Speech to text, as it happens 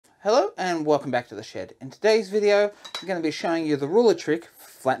Hello and welcome back to the shed. In today's video, I'm going to be showing you the ruler trick,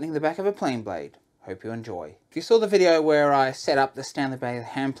 flattening the back of a plane blade. Hope you enjoy. If you saw the video where I set up the Stanley Bailey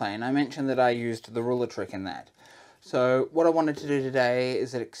hand plane, I mentioned that I used the ruler trick in that. So what I wanted to do today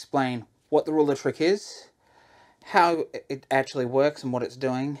is explain what the ruler trick is, how it actually works and what it's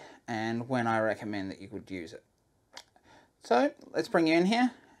doing, and when I recommend that you would use it. So let's bring you in here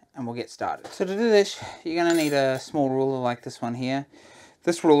and we'll get started. So to do this, you're going to need a small ruler like this one here.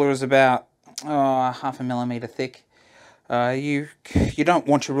 This ruler is about half a millimeter thick. You don't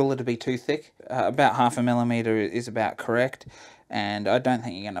want your ruler to be too thick. About half a millimeter is about correct, and I don't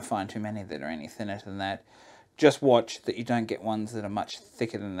think you're going to find too many that are any thinner than that. Just watch that you don't get ones that are much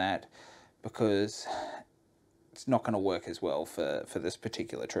thicker than that, because it's not going to work as well for this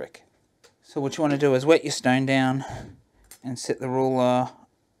particular trick. So what you want to do is wet your stone down and set the ruler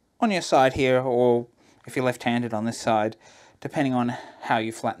on your side here, or if you're left-handed on this side, depending on how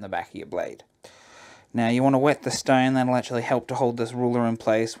you flatten the back of your blade. Now you want to wet the stone. That'll actually help to hold this ruler in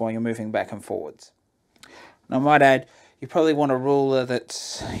place while you're moving back and forwards. Now I might add, you probably want a ruler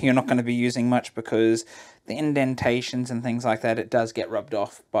that you're not going to be using much, because the indentations and things like that, it does get rubbed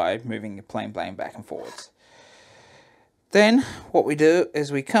off by moving your plane blade back and forwards. Then what we do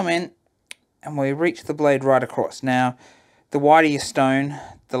is we come in and we reach the blade right across. Now the wider your stone,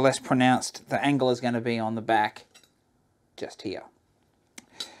 the less pronounced the angle is going to be on the back, just here.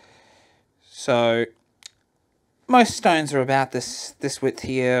 So most stones are about this width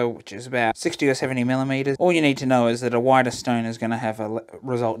here, which is about 60 or 70 millimeters. All you need to know is that a wider stone is going to have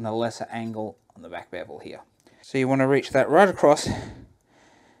result in a lesser angle on the back bevel here. So you want to reach that right across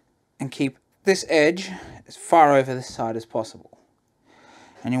and keep this edge as far over this side as possible.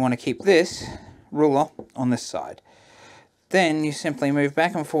 And you want to keep this ruler on this side. Then you simply move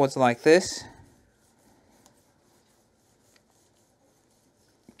back and forwards like this,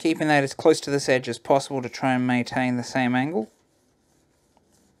 keeping that as close to this edge as possible to try and maintain the same angle.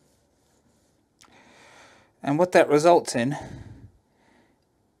 And what that results in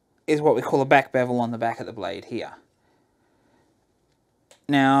is what we call a back bevel on the back of the blade here.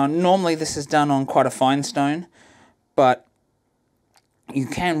 Now normally this is done on quite a fine stone, but you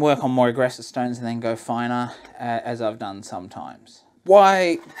can work on more aggressive stones and then go finer, as I've done sometimes.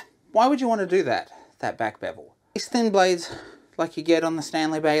 Why would you want to do that back bevel? These thin blades, like you get on the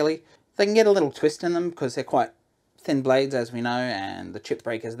Stanley Bailey, they can get a little twist in them because they're quite thin blades, as we know, and the chip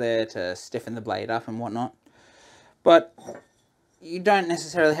breaker's there to stiffen the blade up and whatnot. But you don't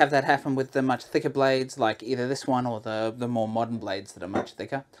necessarily have that happen with the much thicker blades, like either this one or the more modern blades that are much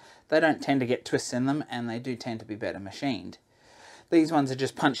thicker. They don't tend to get twists in them, and they do tend to be better machined. These ones are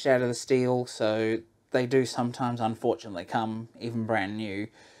just punched out of the steel, so they do sometimes, unfortunately, come even brand new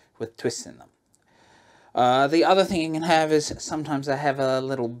with twists in them. The other thing you can have is sometimes they have a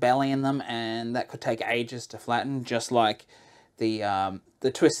little belly in them, and that could take ages to flatten, just like the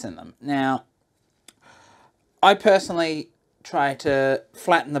twists in them. Now, I personally try to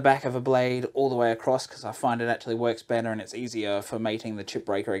flatten the back of a blade all the way across, because I find it actually works better and it's easier for mating the chip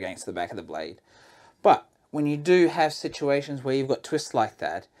breaker against the back of the blade. But when you do have situations where you've got twists like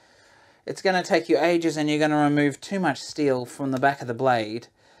that, it's going to take you ages, and you're going to remove too much steel from the back of the blade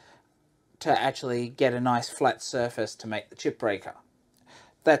to actually get a nice flat surface to make the chip breaker.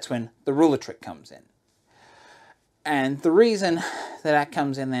 That's when the ruler trick comes in. And the reason that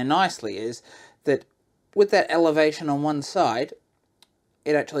comes in there nicely is that with that elevation on one side,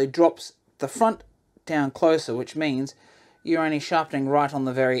 it actually drops the front down closer, which means you're only sharpening right on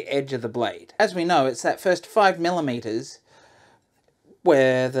the very edge of the blade. As we know, it's that first 5 millimeters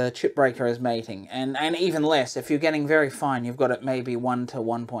where the chip breaker is mating, and even less. If you're getting very fine, you've got it maybe 1 to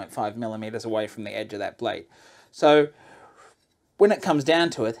 1.5 millimeters away from the edge of that blade. So when it comes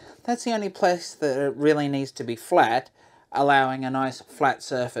down to it, that's the only place that it really needs to be flat, allowing a nice flat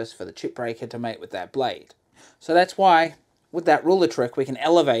surface for the chip breaker to mate with that blade. So that's why with that ruler trick we can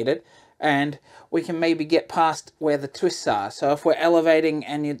elevate it, and we can maybe get past where the twists are. So if we're elevating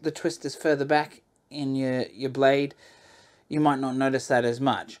and the twist is further back in your blade, you might not notice that as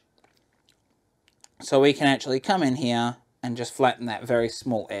much. So we can actually come in here and just flatten that very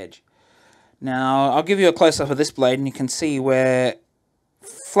small edge. Now I'll give you a close-up of this blade, and you can see where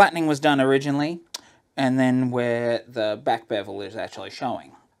flattening was done originally, and then where the back bevel is actually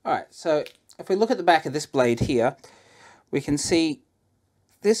showing. Alright, so if we look at the back of this blade here, we can see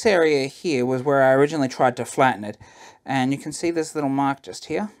this area here was where I originally tried to flatten it, and you can see this little mark just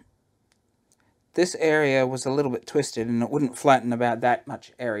here. This area was a little bit twisted, and it wouldn't flatten about that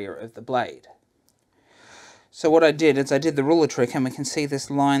much area of the blade. So what I did is I did the ruler trick, and we can see this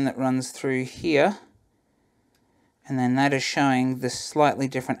line that runs through here, and then that is showing this slightly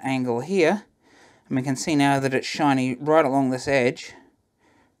different angle here. And we can see now that it's shiny right along this edge,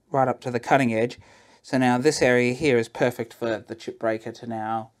 right up to the cutting edge. So now this area here is perfect for the chip breaker to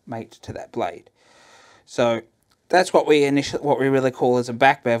now mate to that blade. So that's what we really call as a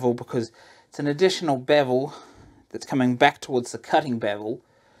back bevel, because it's an additional bevel that's coming back towards the cutting bevel,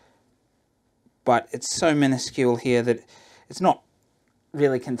 but it's so minuscule here that it's not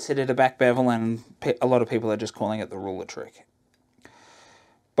really considered a back bevel, and a lot of people are just calling it the ruler trick.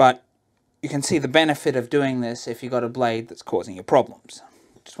 But you can see the benefit of doing this if you've got a blade that's causing you problems.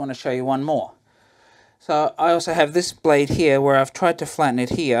 Just want to show you one more. So I also have this blade here where I've tried to flatten it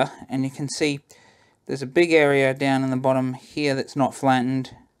here, and you can see there's a big area down in the bottom here that's not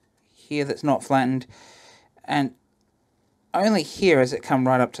flattened, here that's not flattened, and only here has it come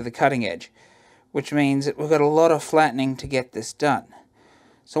right up to the cutting edge, which means that we've got a lot of flattening to get this done.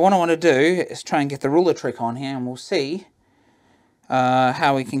 So what I want to do is try and get the ruler trick on here, and we'll see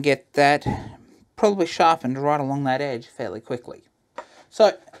how we can get that probably sharpened right along that edge fairly quickly.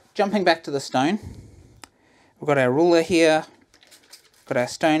 So jumping back to the stone, we've got our ruler here, got our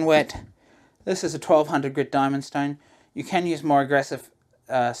stone wet. This is a 1200 grit diamond stone. You can use more aggressive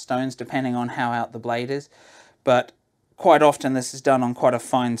stones depending on how out the blade is, but quite often this is done on quite a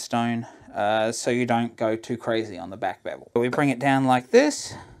fine stone, so you don't go too crazy on the back bevel. We bring it down like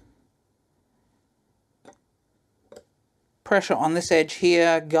this. Pressure on this edge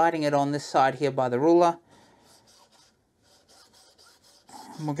here, guiding it on this side here by the ruler.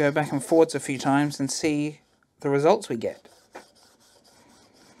 And we'll go back and forwards a few times and see the results we get.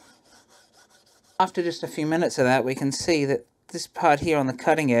 After just a few minutes of that, we can see that this part here on the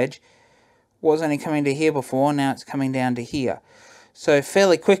cutting edge was only coming to here before, now it's coming down to here. So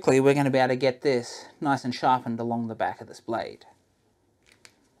fairly quickly we're going to be able to get this nice and sharpened along the back of this blade.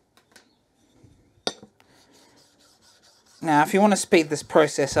 Now if you want to speed this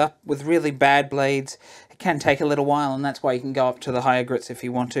process up with really bad blades, it can take a little while, and that's why you can go up to the higher grits if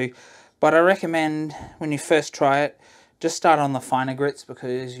you want to. But I recommend when you first try it, just start on the finer grits,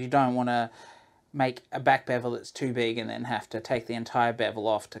 because you don't want to make a back bevel that's too big and then have to take the entire bevel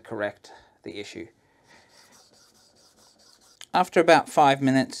off to correct the issue. After about 5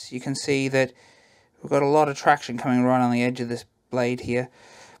 minutes, you can see that we've got a lot of traction coming right on the edge of this blade here,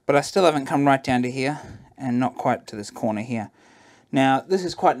 but I still haven't come right down to here, and not quite to this corner here. Now this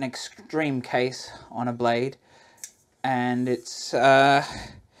is quite an extreme case on a blade, and it's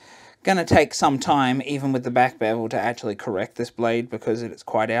going to take some time even with the back bevel to actually correct this blade, because it's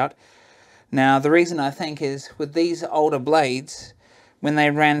quite out. Now the reason I think is with these older blades, when they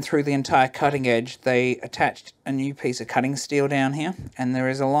ran through the entire cutting edge, they attached a new piece of cutting steel down here, and there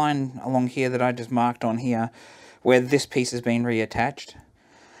is a line along here that I just marked on here where this piece has been reattached,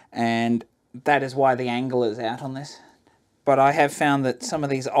 and that is why the angle is out on this. But I have found that some of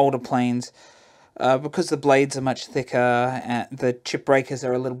these older planes, because the blades are much thicker, the chip breakers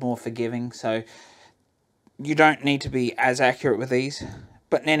are a little more forgiving, so you don't need to be as accurate with these.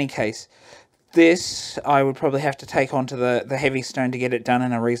 But in any case, this I would probably have to take onto the heavy stone to get it done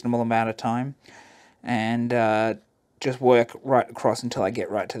in a reasonable amount of time, and just work right across until I get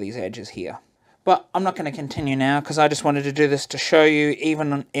right to these edges here. But I'm not going to continue now, because I just wanted to do this to show you,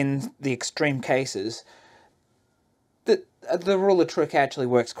 even in the extreme cases, that the ruler trick actually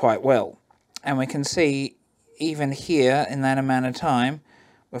works quite well. And we can see, even here, in that amount of time,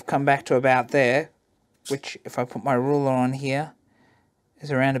 we've come back to about there, which, if I put my ruler on here,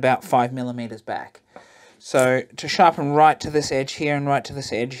 is around about 5 millimeters back. So, to sharpen right to this edge here and right to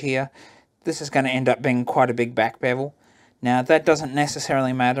this edge here, this is going to end up being quite a big back bevel. Now, that doesn't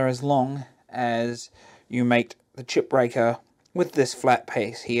necessarily matter as long as you mate the chip breaker with this flat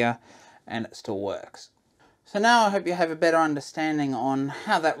piece here, and it still works. So now I hope you have a better understanding on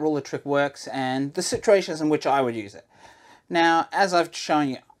how that ruler trick works and the situations in which I would use it. Now, as I've shown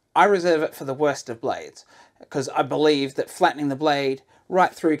you, I reserve it for the worst of blades, because I believe that flattening the blade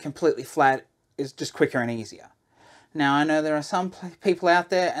right through completely flat is just quicker and easier. Now, I know there are some people out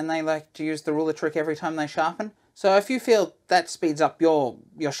there and they like to use the ruler trick every time they sharpen. So if you feel that speeds up your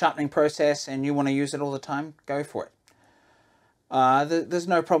sharpening process and you want to use it all the time, go for it. There's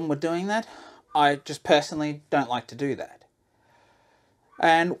no problem with doing that. I just personally don't like to do that.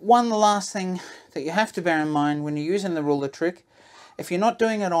 And one last thing that you have to bear in mind when you're using the ruler trick, if you're not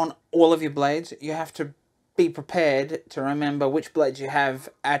doing it on all of your blades, you have to be prepared to remember which blades you have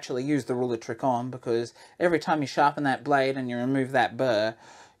actually used the ruler trick on, because every time you sharpen that blade and you remove that burr,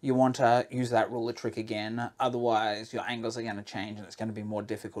 you want to use that ruler trick again, otherwise your angles are going to change and it's going to be more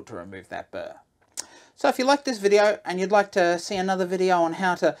difficult to remove that burr. So if you like this video and you'd like to see another video on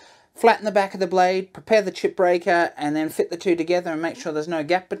how to flatten the back of the blade, prepare the chip breaker, and then fit the two together and make sure there's no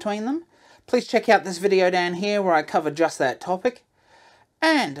gap between them. Please check out this video down here where I cover just that topic.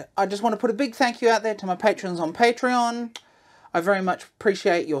 And I just want to put a big thank you out there to my patrons on Patreon. I very much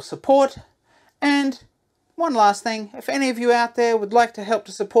appreciate your support. And one last thing, if any of you out there would like to help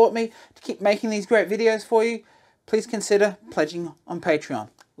to support me to keep making these great videos for you, please consider pledging on Patreon.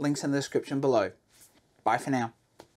 Links in the description below. Bye for now.